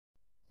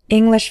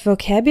English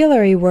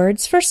vocabulary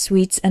words for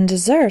sweets and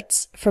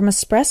desserts from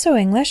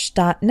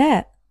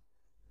espressoenglish.net.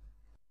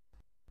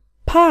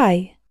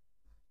 Pie.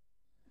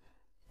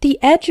 The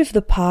edge of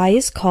the pie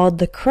is called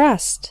the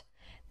crust.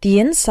 The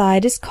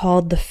inside is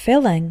called the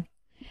filling.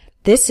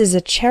 This is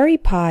a cherry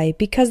pie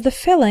because the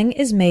filling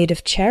is made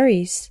of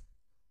cherries.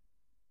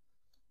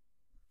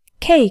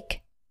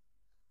 Cake.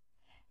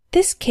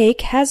 This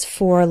cake has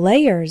 4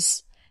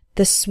 layers.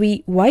 The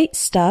sweet white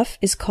stuff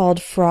is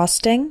called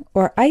frosting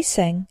or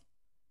icing.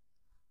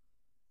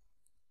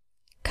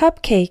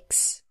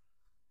 Cupcakes.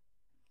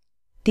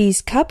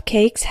 These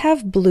cupcakes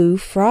have blue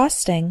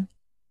frosting.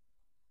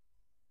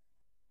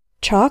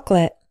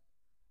 Chocolate.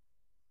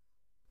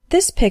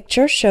 This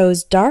picture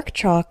shows dark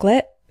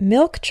chocolate,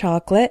 milk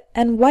chocolate,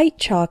 and white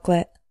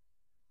chocolate.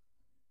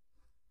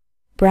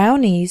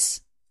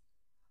 Brownies.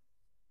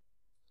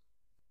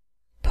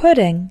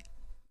 Pudding.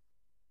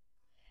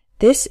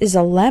 This is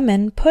a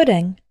lemon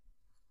pudding.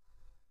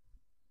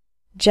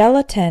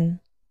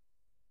 Gelatin.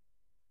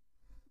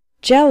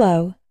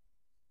 Jello.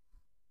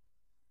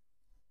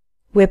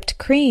 Whipped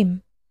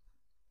cream.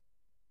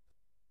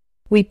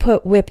 We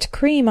put whipped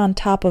cream on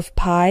top of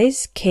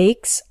pies,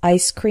 cakes,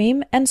 ice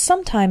cream, and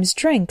sometimes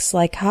drinks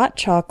like hot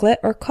chocolate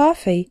or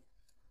coffee.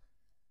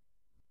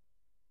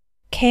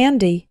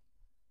 Candy.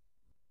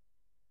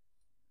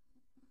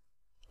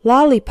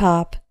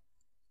 Lollipop.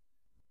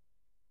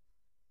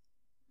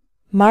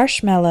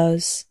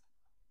 Marshmallows.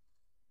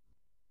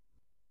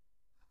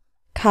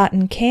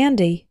 Cotton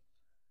candy.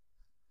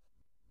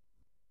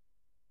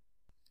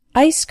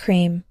 Ice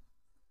cream.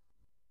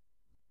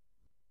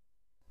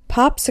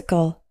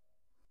 Popsicle.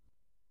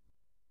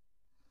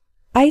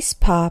 Ice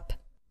pop.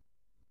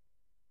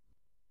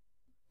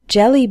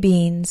 Jelly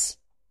beans.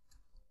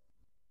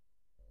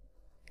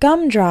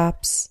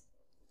 Gumdrops.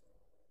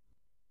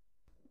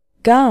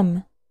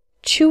 Gum,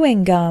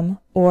 chewing gum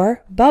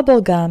or bubble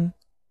gum.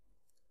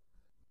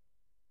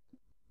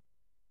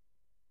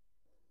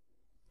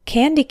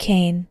 Candy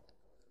cane.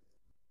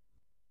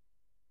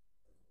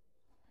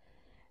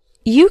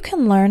 You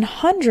can learn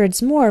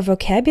hundreds more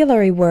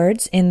vocabulary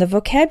words in the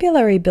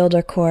Vocabulary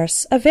Builder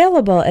course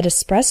available at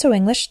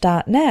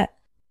espressoenglish.net.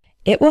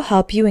 It will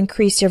help you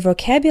increase your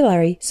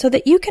vocabulary so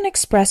that you can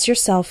express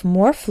yourself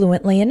more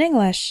fluently in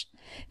English.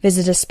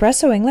 Visit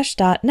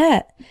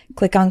espressoenglish.net,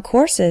 click on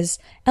Courses,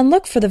 and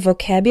look for the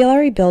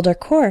Vocabulary Builder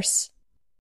course.